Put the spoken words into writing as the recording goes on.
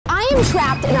I'm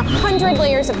trapped in 100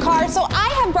 layers of cars, so I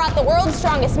have brought the world's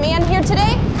strongest man here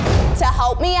today to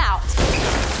help me out.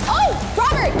 Oh,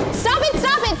 Robert, stop it,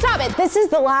 stop it, stop it. This is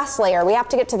the last layer. We have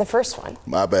to get to the first one.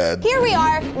 My bad. Here we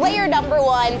are, layer number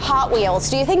 1, Hot Wheels.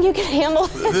 Do you think you can handle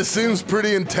this? This seems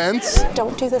pretty intense.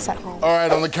 Don't do this at home. All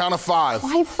right, on the count of 5.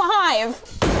 Why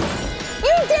 5?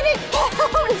 You didn't count!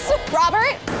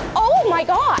 Robert, oh my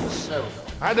gosh.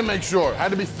 I had to make sure, had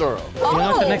to be thorough. Oh, You're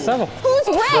on to the next level. Who's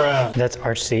Rick? That's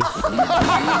RC.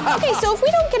 Okay, so if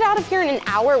we don't get out of here in an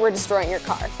hour, we're destroying your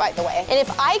car, by the way. And if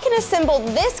I can assemble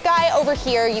this guy over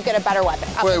here, you get a better weapon.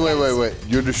 Wait.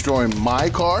 You're destroying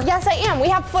my car? Yes, I am. We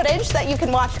have footage that you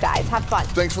can watch, guys. Have fun.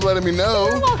 Thanks for letting me know.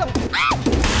 You're welcome.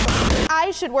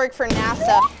 I should work for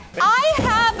NASA. I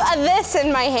have this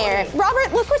in my hair.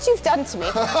 Robert, look what you've done to me.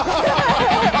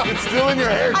 It's still in your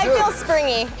hair, too. I feel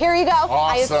springy. Here you go.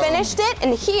 Awesome. I finished it,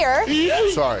 and here...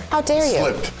 Sorry. How dare you?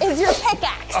 Slipped. Is your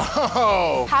pickaxe.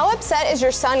 Oh. How upset is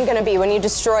your son gonna be when you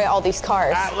destroy all these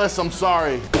cars? Atlas, I'm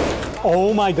sorry.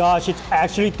 Oh my gosh, it's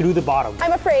actually through the bottom.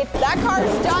 I'm afraid. That car's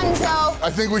done, so...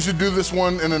 I think we should do this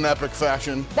one in an epic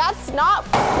fashion. That's not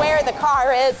where the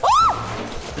car is. Oh!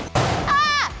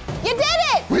 You did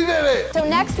it! We did it! So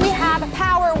next we have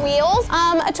Power Wheels.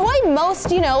 A toy most,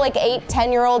 like 8,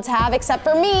 10-year-olds have, except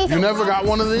for me. You never got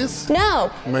one of these? No.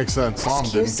 Makes sense. Mom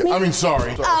Excuse didn't. me? I mean,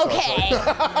 sorry. Okay.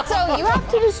 So you have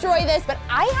to destroy this, but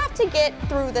I have to get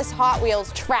through this Hot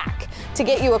Wheels track to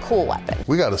get you a cool weapon.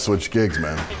 We gotta switch gigs,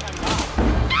 man.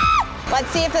 Let's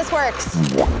see if this works.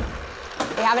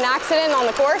 We have an accident on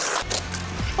the course.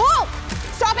 Oh!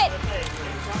 Stop it!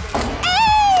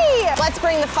 Hey! Let's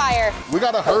bring the fire. We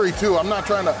gotta hurry, too. I'm not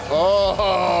trying to...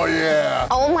 Oh, yeah.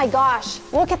 Oh my gosh,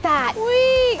 look at that.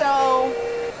 We go.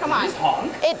 Come on.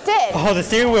 It did. Oh, the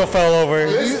steering wheel fell over.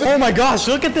 Oh my gosh,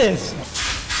 look at this.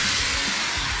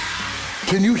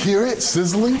 Can you hear it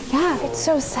sizzling? Yeah, it's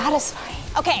so satisfying.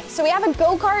 Okay, so we have a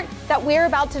go-kart that we're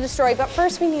about to destroy, but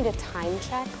first we need a time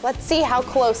check. Let's see how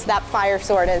close that fire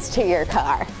sword is to your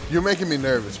car. You're making me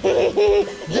nervous. You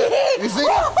see?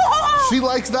 She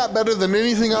likes that better than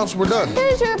anything else we're done.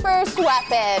 Here's your first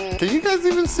weapon. Can you guys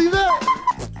even see that?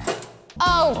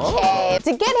 Okay,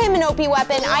 to get him an OP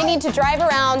weapon, I need to drive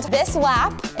around this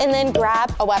lap and then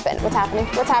grab a weapon. What's happening?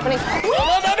 What's happening?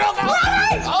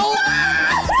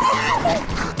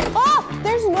 Oh,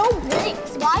 there's no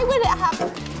brakes. Why would it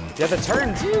happen? You have to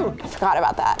turn too. I forgot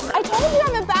about that. I told you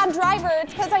I'm a bad driver.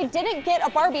 It's because I didn't get a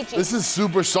Barbie Jeep. This is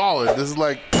super solid. This is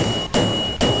like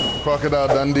Crocodile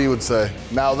Dundee would say.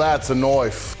 Now that's a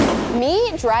knife.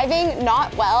 Me driving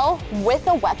not well with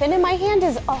a weapon in my hand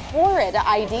is a horrid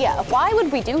idea. Why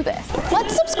would we do this?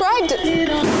 Let's subscribe to... You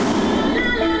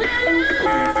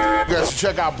guys should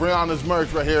check out Brianna's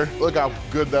merch right here. Look how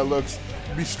good that looks.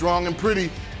 Be strong and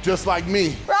pretty, just like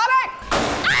me. Robert!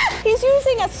 Ah! He's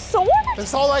using a sword?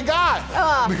 That's all I got.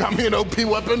 You got me an OP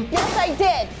weapon? Yes, I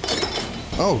did.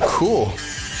 Oh, cool.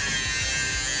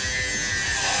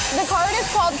 The cart is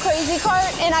called Crazy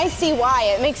Cart, and I see why.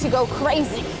 It makes you go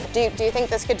crazy. Do you think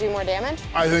this could do more damage?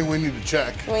 I think we need to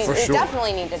check, We for sure.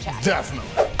 definitely need to check. Definitely.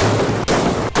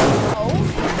 Oh.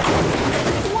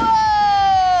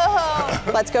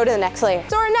 Whoa! Let's go to the next layer.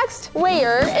 So our next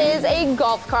layer is a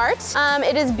golf cart.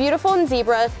 It is beautiful and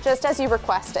zebra, just as you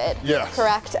requested. Yes.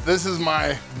 Correct? This is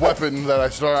my weapon that I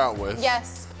start out with.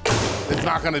 Yes. It's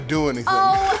not gonna do anything.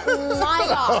 Oh my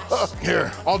gosh.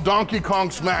 Here, I'll Donkey Kong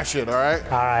smash it, all right?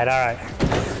 All right.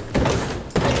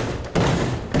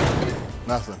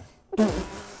 Nothing.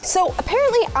 So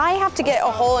apparently I have to get a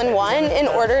hole-in-one in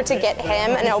order to get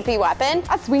him an OP weapon.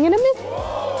 A swing and a miss.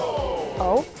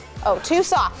 Oh, too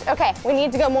soft. Okay, we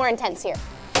need to go more intense here.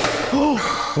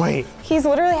 Wait. He's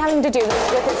literally having to do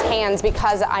this with his hands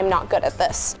because I'm not good at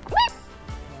this.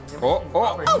 Oh.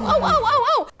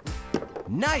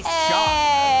 Nice shot.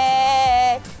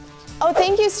 Hey. Oh,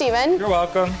 thank you, Steven. You're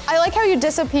welcome. I like how you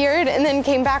disappeared and then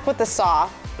came back with the saw.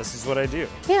 This is what I do.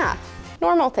 Yeah,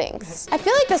 normal things. I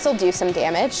feel like this will do some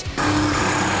damage.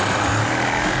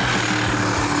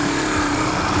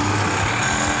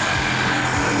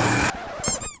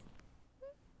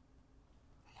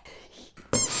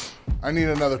 I need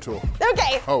another tool.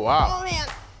 Okay. Oh, wow. Oh, man.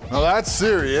 Now that's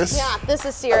serious. Yeah, this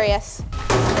is serious.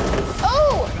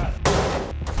 Oh!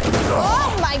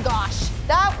 Oh my gosh.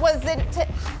 That wasn't...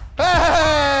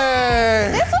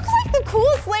 Hey! This looks like the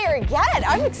coolest layer yet.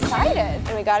 I'm excited.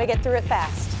 And we gotta get through it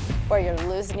fast, or you're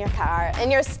losing your car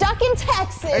and you're stuck in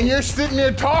Texas. And you're sitting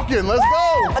here talking. Let's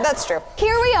go. But that's true.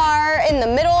 Here we are in the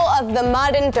middle of the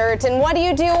mud and dirt, and what do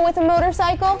you do with a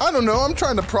motorcycle? I don't know. I'm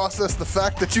trying to process the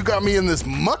fact that you got me in this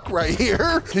muck right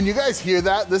here. Can you guys hear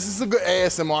that? This is the good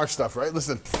ASMR stuff, right?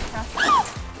 Listen.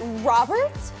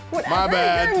 Robert? Whatever My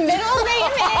bad. your middle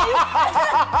name is.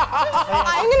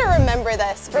 I'm gonna remember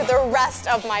this for the rest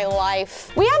of my life.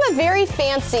 We have a very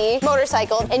fancy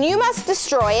motorcycle and you must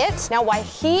destroy it. Now while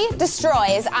he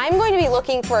destroys, I'm going to be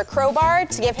looking for a crowbar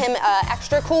to give him an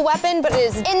extra cool weapon, but it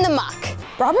is in the muck.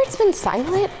 Robert's been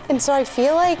silent, and so I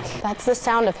feel like that's the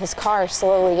sound of his car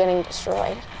slowly getting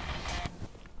destroyed.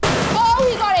 Oh,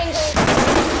 he got angry.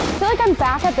 I feel like I'm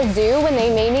back at the zoo when they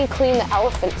made me clean the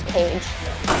elephant's cage.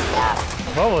 Yeah.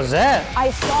 What was that?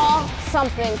 I saw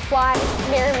something fly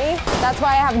near me. That's why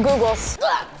I have Googles.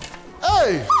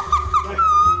 Hey!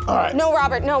 All right. No,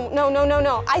 Robert, no.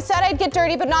 I said I'd get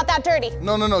dirty, but not that dirty.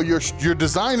 No. Your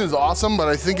design is awesome, but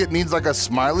I think it needs like a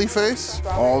smiley face.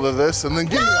 All of this, and then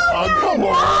give me a hug. Come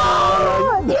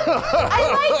on. I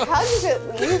like hugs at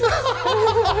least.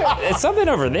 It's something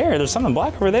over there. There's something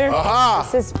black over there. Aha!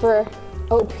 This is for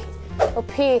OP.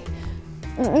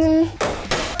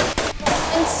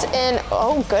 And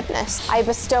oh goodness, I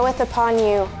bestoweth upon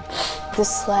you the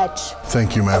sledge.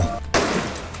 Thank you, ma'am.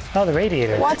 Oh, the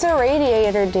radiator. What's a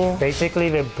radiator do? Basically,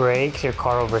 if it breaks, your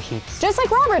car overheats. Just like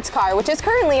Robert's car, which is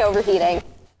currently overheating.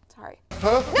 Sorry.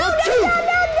 Huh? No.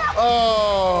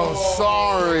 Oh,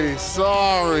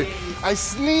 sorry. I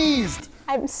sneezed.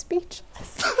 I'm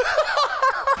speechless.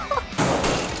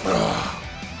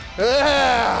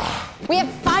 Yeah. We have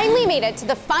finally made it to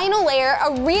the final layer,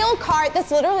 a real car. This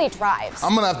literally drives.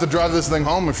 I'm gonna have to drive this thing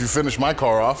home if you finish my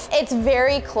car off. It's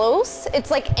very close.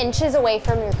 It's like inches away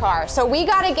from your car. So we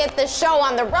gotta get this show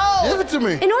on the road. Give it to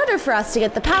me. In order for us to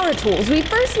get the power tools, we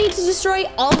first need to destroy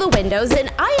all the windows,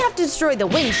 and I have to destroy the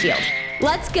windshield.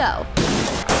 Let's go.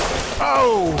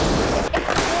 Oh!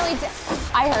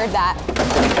 I heard that.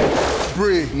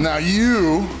 Bree, now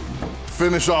you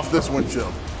finish off this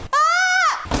windshield.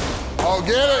 Oh,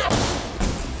 get it.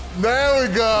 There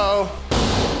we go.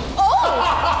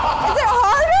 Oh, is it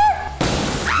harder?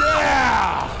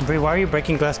 Yeah! Bree, why are you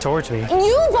breaking glass towards me?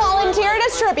 You volunteered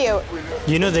as tribute.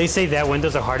 You know they say that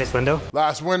window's the hardest window?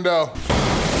 Last window.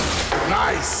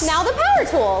 Nice. Now the power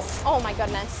tools. Oh my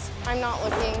goodness. I'm not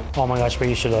looking. Oh my gosh, Bree,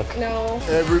 you should look. No.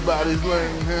 Everybody's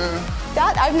laying here.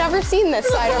 I've never seen this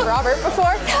side of Robert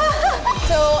before.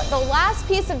 So the last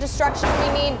piece of destruction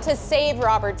we need to save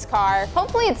Robert's car.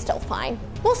 Hopefully it's still fine.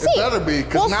 We'll see. It better be,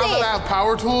 because now see. that I have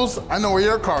power tools, I know where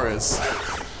your car is.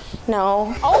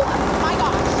 No. Oh my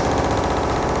gosh.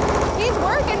 He's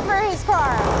working for his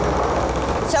car.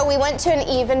 So we went to an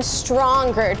even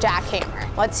stronger jackhammer.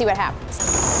 Let's see what happens.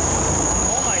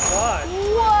 Oh my god.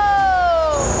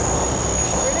 Whoa!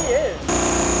 It really is.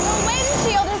 The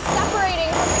windshield is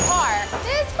separating from the car.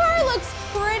 This car looks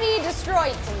pretty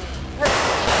destroyed to me.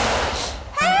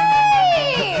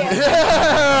 Hey!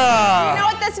 Yeah! You know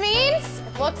what this means?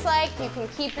 It looks like you can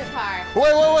keep your car.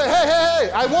 Wait.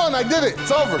 Hey. I won. I did it.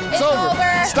 It's over. It's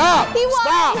over. Stop. He won.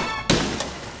 Stop.